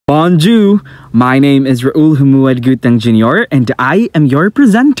Bonjour, my name is Raul Gutang Jr. and I am your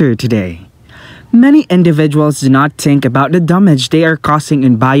presenter today. Many individuals do not think about the damage they are causing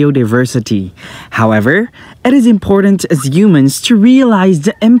in biodiversity. However, it is important as humans to realize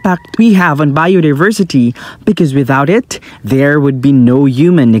the impact we have on biodiversity because without it, there would be no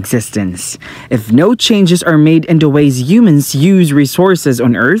human existence. If no changes are made in the ways humans use resources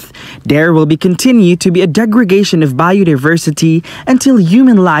on Earth, there will continue to be a degradation of biodiversity until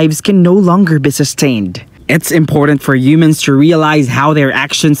human lives can no longer be sustained. It's important for humans to realize how their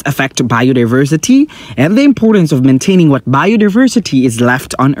actions affect biodiversity and the importance of maintaining what biodiversity is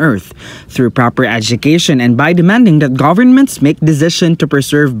left on Earth. Through proper education and by demanding that governments make decisions to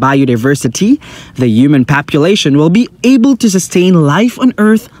preserve biodiversity, the human population will be able to sustain life on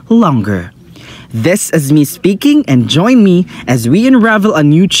Earth longer. This is me speaking, and join me as we unravel a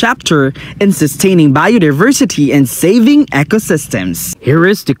new chapter in sustaining biodiversity and saving ecosystems. Here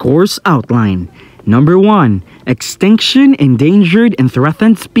is the course outline. Number 1. Extinction endangered and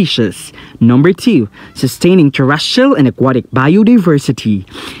threatened species. Number 2. Sustaining terrestrial and aquatic biodiversity.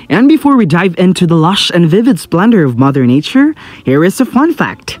 And before we dive into the lush and vivid splendor of Mother Nature, here is a fun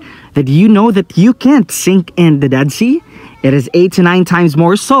fact. Did you know that you can't sink in the Dead Sea? It is 8 to 9 times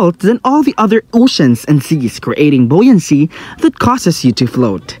more salt than all the other oceans and seas, creating buoyancy that causes you to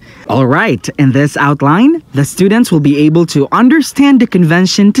float. Alright, in this outline, the students will be able to understand the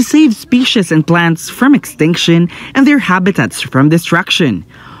convention to save species and plants from extinction and their habitats from destruction,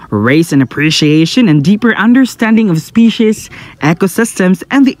 raise an appreciation and deeper understanding of species, ecosystems,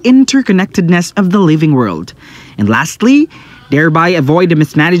 and the interconnectedness of the living world. And lastly, thereby avoid the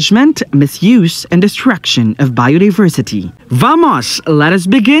mismanagement, misuse, and destruction of biodiversity. Vamos! Let us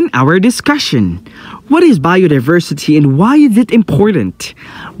begin our discussion. What is biodiversity and why is it important?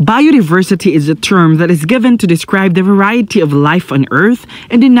 Biodiversity is a term that is given to describe the variety of life on Earth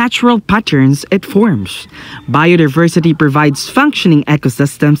and the natural patterns it forms. Biodiversity provides functioning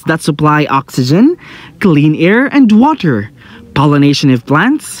ecosystems that supply oxygen, clean air, and water, pollination of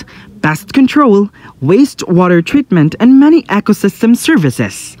plants, pest control, wastewater treatment, and many ecosystem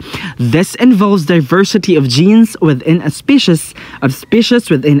services. This involves diversity of genes within a species, of species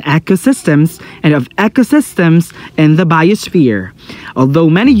within ecosystems, and of ecosystems in the biosphere. Although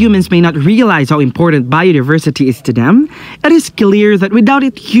many humans may not realize how important biodiversity is to them, it is clear that without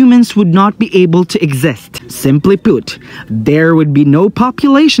it, humans would not be able to exist. Simply put, there would be no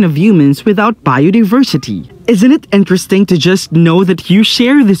population of humans without biodiversity. Isn't it interesting to just know that you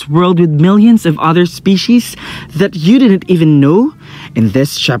share this world with millions of other species that you didn't even know? In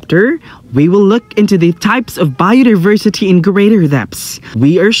this chapter, we will look into the types of biodiversity in greater depths.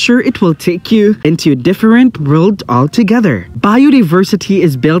 We are sure it will take you into a different world altogether. Biodiversity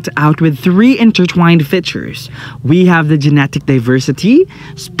is built out with 3 intertwined features. We have the genetic diversity,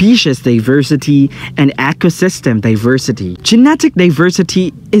 species diversity, and ecosystem diversity. Genetic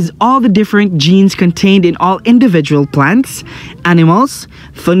diversity is all the different genes contained in all individual plants, animals,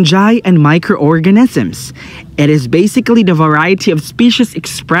 fungi, and microorganisms. It is basically the variety of species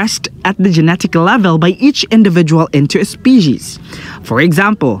expressed at the genetic level by each individual into a species. For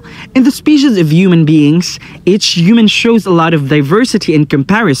example, in the species of human beings, each human shows a lot of diversity in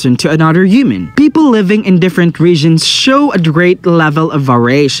comparison to another human. People living in different regions show a great level of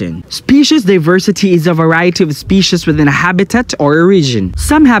variation. Species diversity is a variety of species within a habitat or a region.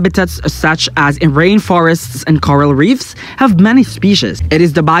 Some habitats, such as in rainforests and coral reefs, have many species. It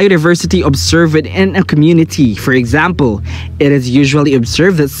is the biodiversity observed in a community. For example, it is usually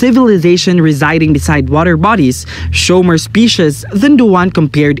observed that civilization residing beside water bodies show more species than the one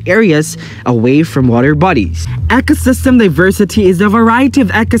compared areas away from water bodies. Ecosystem diversity is the variety of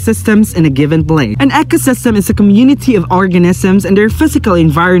ecosystems in a given place. An ecosystem is a community of organisms and their physical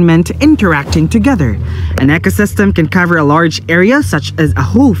environment interacting together. An ecosystem can cover a large area such as a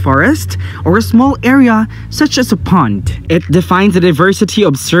whole forest or a small area such as a pond. It defines the diversity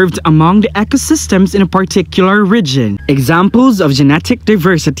observed among the ecosystems in a particular region. Examples of genetic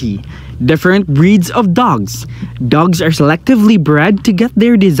diversity. Different breeds of dogs. Dogs are selectively bred to get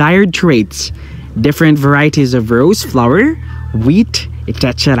their desired traits. Different varieties of rose flower, wheat,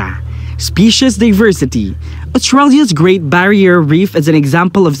 etc. Species diversity. Australia's Great Barrier Reef is an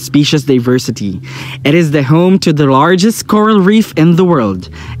example of species diversity. It is the home to the largest coral reef in the world.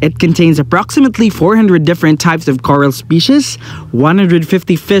 It contains approximately 400 different types of coral species,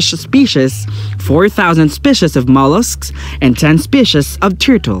 150 fish species, 4,000 species of mollusks, and 10 species of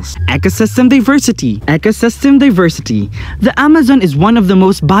turtles. Ecosystem diversity. Ecosystem diversity. The Amazon is one of the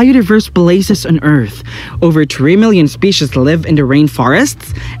most biodiverse places on Earth. Over 3 million species live in the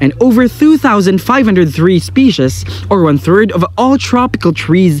rainforests, and over 2,503 species species, or 1/3 of all tropical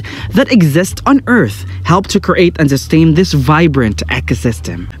trees that exist on Earth, help to create and sustain this vibrant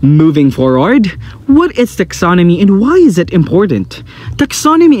ecosystem. Moving forward, what is taxonomy and why is it important?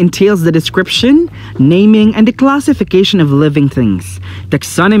 Taxonomy entails the description, naming, and the classification of living things.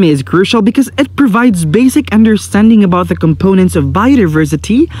 Taxonomy is crucial because it provides basic understanding about the components of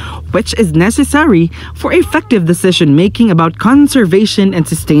biodiversity, which is necessary for effective decision-making about conservation and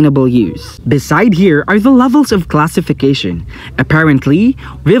sustainable use. Beside here are the levels of classification. Apparently,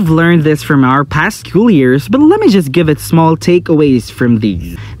 we've learned this from our past school years, but let me just give it small takeaways from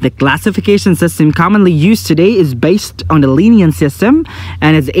these. The classification system commonly used today is based on the linear system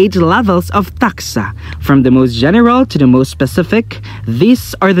and has 8 levels of taxa. From the most general to the most specific, these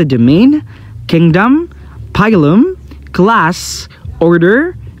are the domain, kingdom, phylum, class,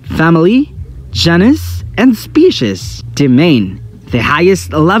 order, family, genus, and species. Domain. The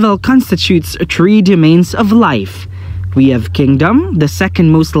highest level constitutes 3 domains of life. We have kingdom. The second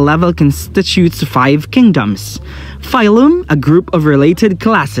most level constitutes 5 kingdoms. Phylum, a group of related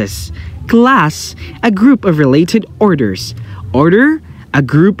classes. Class, a group of related orders. Order, a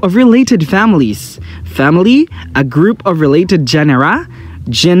group of related families. Family, a group of related genera.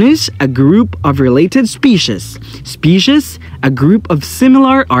 Genus, a group of related species. Species, a group of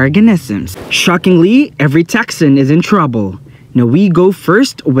similar organisms. Shockingly, every taxon is in trouble. Now we go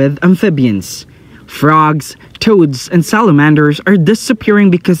first with amphibians. Frogs, toads, and salamanders are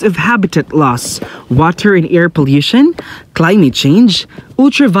disappearing because of habitat loss, water and air pollution, climate change,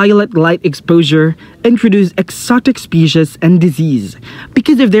 ultraviolet light exposure, introduce exotic species, and disease.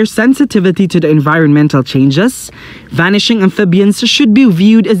 Because of their sensitivity to the environmental changes, vanishing amphibians should be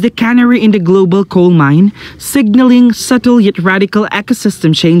viewed as the canary in the global coal mine, signaling subtle yet radical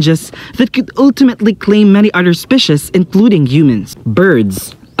ecosystem changes that could ultimately claim many other species, including humans.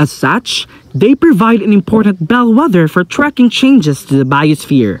 Birds. As such, they provide an important bellwether for tracking changes to the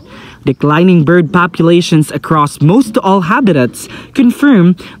biosphere. Declining bird populations across most all habitats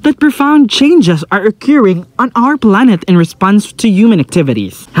confirm that profound changes are occurring on our planet in response to human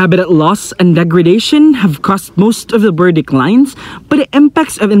activities. Habitat loss and degradation have caused most of the bird declines, but the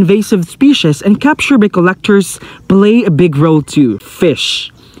impacts of invasive species and capture by collectors play a big role too.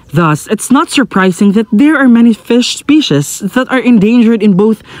 Fish. Thus, it's not surprising that there are many fish species that are endangered in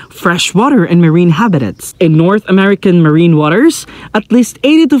both freshwater and marine habitats. In North American marine waters, at least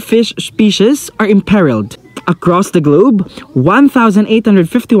 82 fish species are imperiled. Across the globe,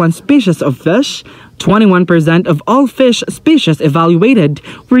 1,851 species of fish, 21% of all fish species evaluated,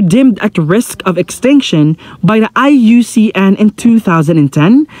 were deemed at risk of extinction by the IUCN in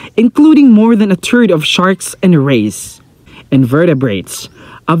 2010, including more than a third of sharks and rays. Invertebrates.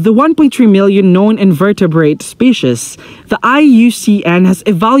 Of the 1.3 million known invertebrate species, the IUCN has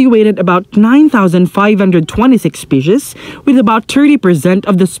evaluated about 9,526 species, with about 30%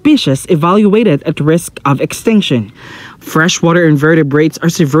 of the species evaluated at risk of extinction. Freshwater invertebrates are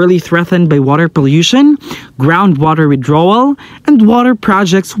severely threatened by water pollution, groundwater withdrawal, and water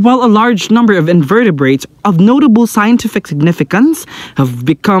projects, while a large number of invertebrates of notable scientific significance have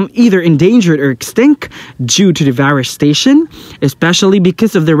become either endangered or extinct due to deforestation, especially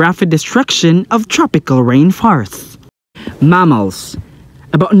because of the rapid destruction of tropical rainforests. Mammals.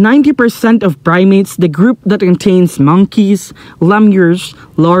 About 90% of primates, the group that contains monkeys, lemurs,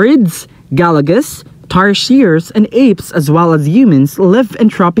 lorids, galagas, tarsiers, and apes, as well as humans, live in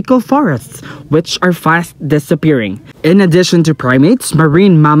tropical forests, which are fast disappearing. In addition to primates,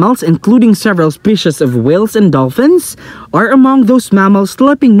 marine mammals, including several species of whales and dolphins, are among those mammals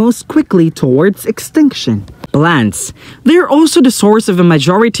slipping most quickly towards extinction. Plants. They are also the source of a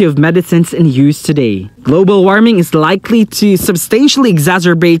majority of medicines in use today. Global warming is likely to substantially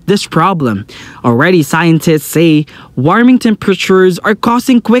exacerbate this problem. Already, scientists say warming temperatures are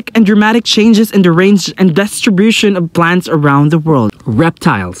causing quick and dramatic changes in the range and distribution of plants around the world.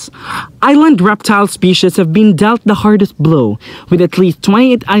 Reptiles. Island reptile species have been dealt the hardest blow, with at least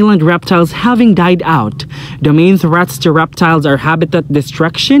 28 island reptiles having died out. The main threats to reptiles are habitat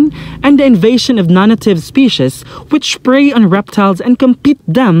destruction and the invasion of non-native species, which prey on reptiles and compete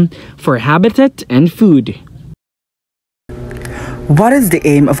them for habitat and food. What is the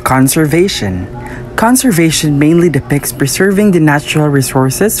aim of conservation? Conservation mainly depicts preserving the natural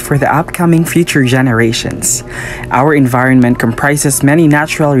resources for the upcoming future generations. Our environment comprises many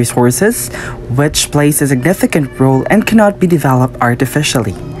natural resources, which plays a significant role and cannot be developed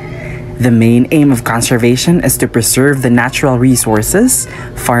artificially. The main aim of conservation is to preserve the natural resources,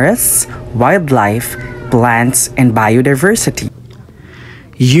 forests, wildlife, plants, and biodiversity.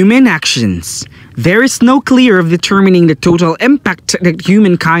 Human actions. There is no clear of determining the total impact that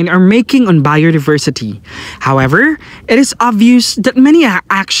humankind are making on biodiversity. However, it is obvious that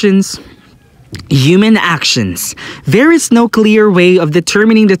human actions. There is no clear way of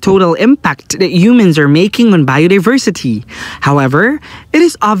determining the total impact that humans are making on biodiversity. However, it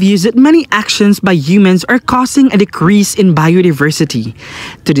is obvious that many actions by humans are causing a decrease in biodiversity.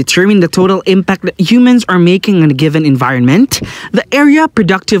 To determine the total impact that humans are making on a given environment, the area,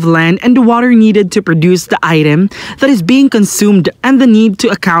 productive land, and the water needed to produce the item that is being consumed and the need to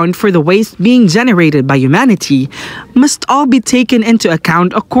account for the waste being generated by humanity must all be taken into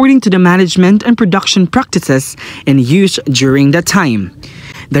account according to the management and production practices in use during that time.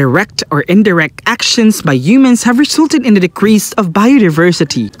 Direct or indirect actions by humans have resulted in the decrease of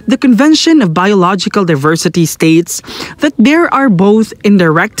biodiversity. The Convention of Biological Diversity states that there are both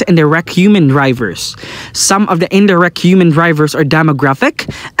indirect and direct human drivers. Some of the indirect human drivers are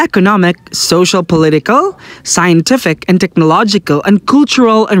demographic, economic, social, political, scientific, and technological, and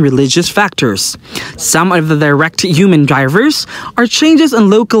cultural and religious factors. Some of the direct human drivers are changes in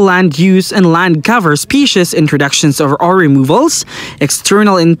local land use and land cover, species introductions or removals,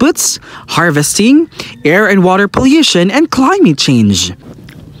 external inputs, harvesting, air and water pollution, and climate change.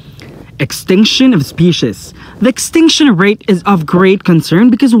 Extinction of species. The extinction rate is of great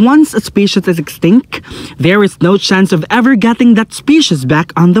concern because once a species is extinct, there is no chance of ever getting that species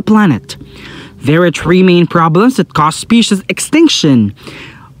back on the planet. There are three main problems that cause species extinction.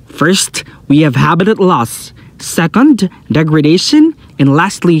 First, we have habitat loss. Second, degradation. And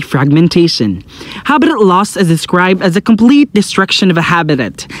lastly, fragmentation. Habitat loss is described as a complete destruction of a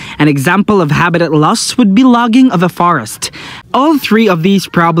habitat. An example of habitat loss would be logging of a forest. All three of these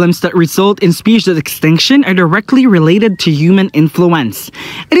problems that result in species extinction are directly related to human influence.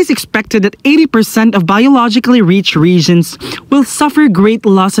 It is expected that 80% of biologically rich regions will suffer great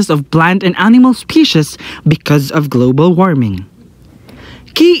losses of plant and animal species because of global warming.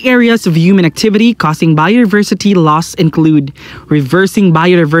 Key areas of human activity causing biodiversity loss include reversing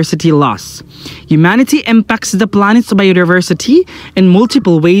biodiversity loss. Humanity impacts the planet's biodiversity in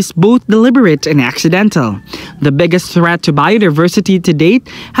multiple ways, both deliberate and accidental. The biggest threat to biodiversity to date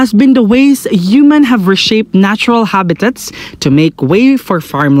has been the ways humans have reshaped natural habitats to make way for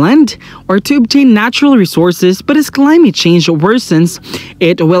farmland or to obtain natural resources, but as climate change worsens,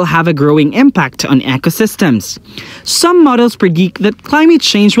 it will have a growing impact on ecosystems. Some models predict that climate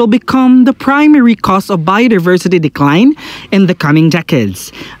change will become the primary cause of biodiversity decline in the coming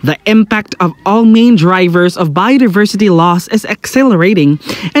decades. The impact of all main drivers of biodiversity loss is accelerating,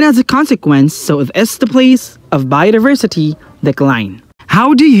 and as a consequence, so is the pace of biodiversity decline.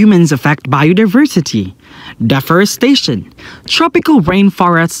 How do humans affect biodiversity? Deforestation. Tropical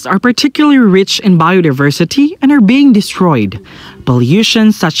rainforests are particularly rich in biodiversity and are being destroyed.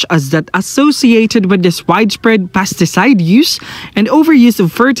 Pollution such as that associated with this widespread pesticide use and overuse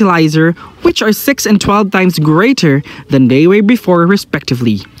of fertilizer, which are 6 and 12 times greater than they were before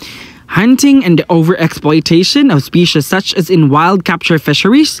respectively. Hunting and the over-exploitation of species such as in wild capture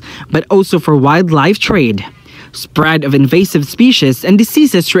fisheries, but also for wildlife trade. Spread of invasive species and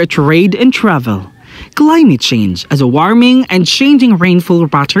diseases through trade and travel. Climate change, as a warming and changing rainfall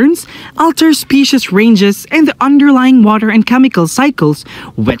patterns, alter species ranges and the underlying water and chemical cycles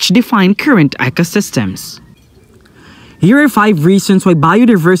which define current ecosystems. Here are 5 reasons why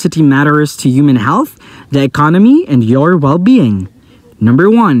biodiversity matters to human health, the economy, and your well-being. Number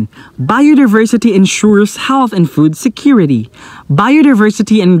 1. Biodiversity ensures health and food security.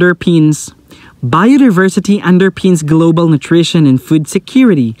 Biodiversity underpins global nutrition and food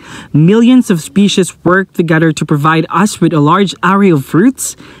security. Millions of species work together to provide us with a large array of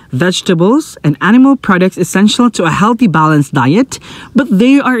fruits, vegetables, and animal products essential to a healthy, balanced diet, but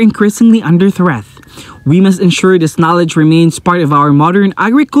they are increasingly under threat. We must ensure this knowledge remains part of our modern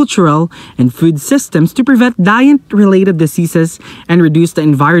agricultural and food systems to prevent diet-related diseases and reduce the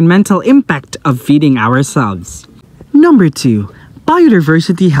environmental impact of feeding ourselves. Number 2.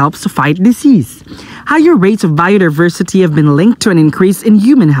 Biodiversity helps fight disease. Higher rates of biodiversity have been linked to an increase in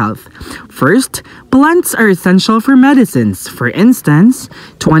human health. First, plants are essential for medicines. For instance,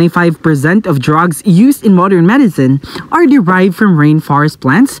 25% of drugs used in modern medicine are derived from rainforest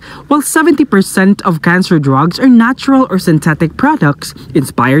plants, while 70% of cancer drugs are natural or synthetic products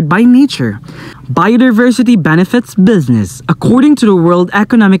inspired by nature. Biodiversity benefits business. According to the World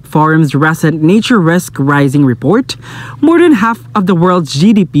Economic Forum's recent Nature Risk Rising report, more than half of the world's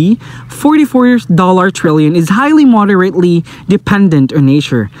GDP, $44 trillion, is highly moderately dependent on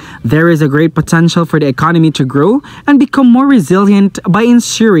nature. There is a great potential for the economy to grow and become more resilient by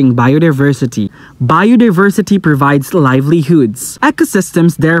ensuring biodiversity. Biodiversity provides livelihoods.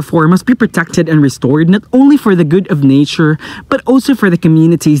 Ecosystems, therefore, must be protected and restored not only for the good of nature, but also for the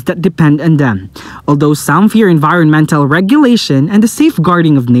communities that depend on them. Although some fear environmental regulation and the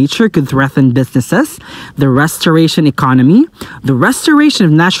safeguarding of nature could threaten businesses, the restoration economy, the restoration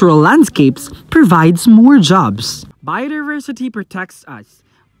of natural landscapes, provides more jobs. Biodiversity protects us.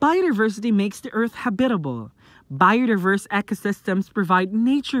 Biodiversity makes the earth habitable. Biodiverse ecosystems provide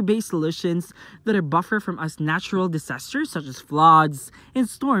nature-based solutions that are buffer from us natural disasters such as floods and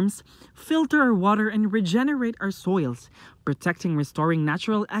storms, filter our water, and regenerate our soils. Protecting and restoring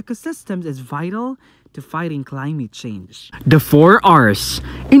natural ecosystems is vital to fighting climate change. The 4 R's.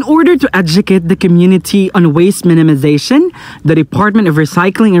 In order to educate the community on waste minimization, the Department of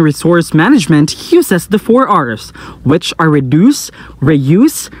Recycling and Resource Management uses the 4 R's, which are reduce,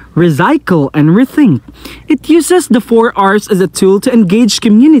 reuse, recycle, and rethink. It uses the 4 R's as a tool to engage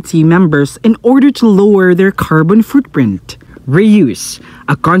community members in order to lower their carbon footprint. Reuse.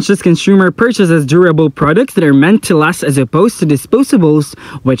 A conscious consumer purchases durable products that are meant to last as opposed to disposables,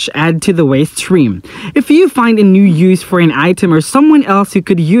 which add to the waste stream. If you find a new use for an item or someone else who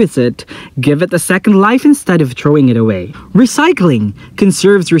could use it, give it a second life instead of throwing it away. Recycling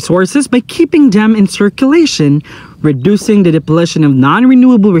conserves resources by keeping them in circulation, reducing the depletion of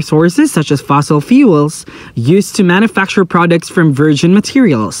non-renewable resources such as fossil fuels used to manufacture products from virgin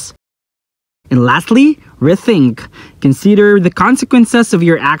materials. And lastly, rethink. Consider the consequences of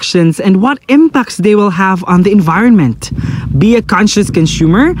your actions and what impacts they will have on the environment. Be a conscious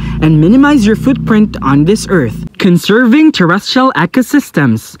consumer and minimize your footprint on this earth. Conserving terrestrial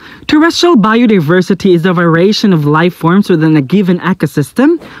ecosystems. Terrestrial biodiversity is a variation of life forms within a given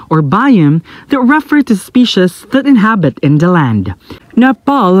ecosystem or biome that refer to species that inhabit in the land.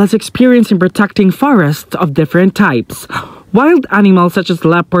 Nepal has experience in protecting forests of different types. Wild animals such as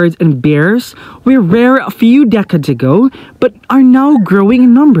leopards and bears were rare a few decades ago, but are now growing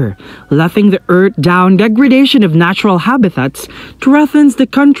in number. Letting the earth down, degradation of natural habitats threatens the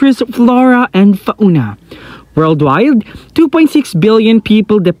country's flora and fauna. Worldwide, 2.6 billion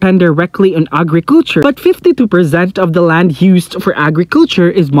people depend directly on agriculture, but 52% of the land used for agriculture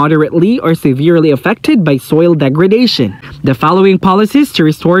is moderately or severely affected by soil degradation. The following policies to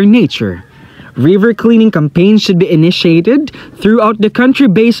restore nature. River cleaning campaigns should be initiated throughout the country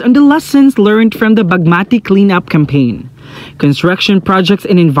based on the lessons learned from the Bagmati cleanup campaign. Construction projects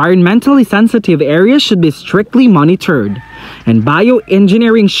in environmentally sensitive areas should be strictly monitored, and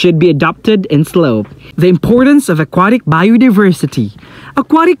bioengineering should be adopted in slope. The importance of aquatic biodiversity.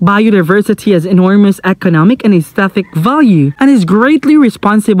 Aquatic biodiversity has enormous economic and aesthetic value and is greatly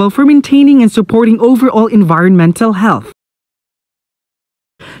responsible for maintaining and supporting overall environmental health.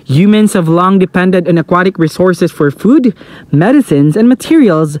 Humans have long depended on aquatic resources for food, medicines, and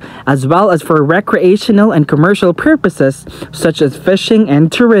materials, as well as for recreational and commercial purposes, such as fishing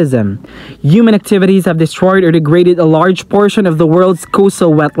and tourism. Human activities have destroyed or degraded a large portion of the world's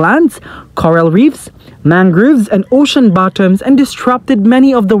coastal wetlands, coral reefs, mangroves, and ocean bottoms, and disrupted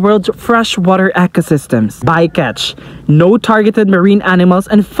many of the world's freshwater ecosystems. Bycatch. No targeted marine animals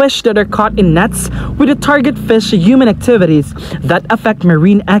and fish that are caught in nets with a target fish human activities that affect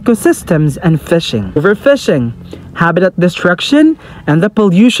marine ecosystems and fishing. Overfishing. Habitat destruction and the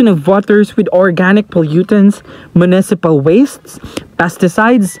pollution of waters with organic pollutants, municipal wastes,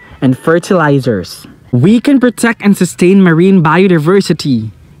 pesticides, and fertilizers. We can protect and sustain marine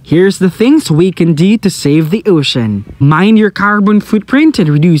biodiversity. Here's the things we can do to save the ocean. Mind your carbon footprint and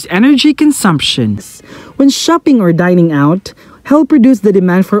reduce energy consumption. When shopping or dining out, help reduce the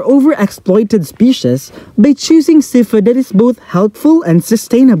demand for over-exploited species by choosing seafood that is both healthful and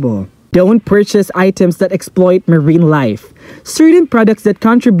sustainable. Don't purchase items that exploit marine life. Certain products that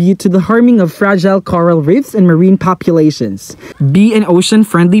contribute to the harming of fragile coral reefs and marine populations. Be an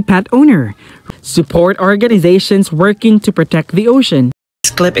ocean-friendly pet owner. Support organizations working to protect the ocean.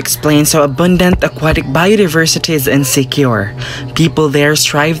 This clip explains how abundant aquatic biodiversity is insecure. People there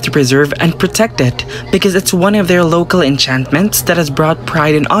strive to preserve and protect it because it's one of their local enchantments that has brought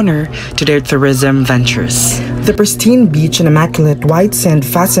pride and honor to their tourism ventures. The pristine beach and immaculate white sand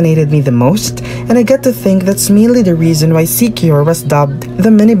fascinated me the most, and I get to think that's mainly the reason why Siquijor was dubbed the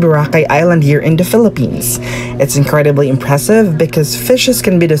mini Boracay Island here in the Philippines. It's incredibly impressive because fishes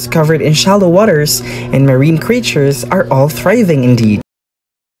can be discovered in shallow waters and marine creatures are all thriving indeed.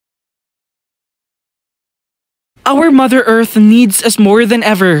 Mother Earth needs us more than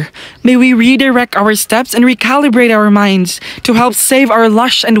ever. May we redirect our steps and recalibrate our minds to help save our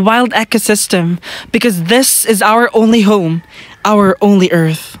lush and wild ecosystem, because this is our only home, our only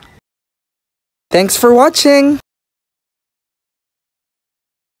Earth. Thanks for watching!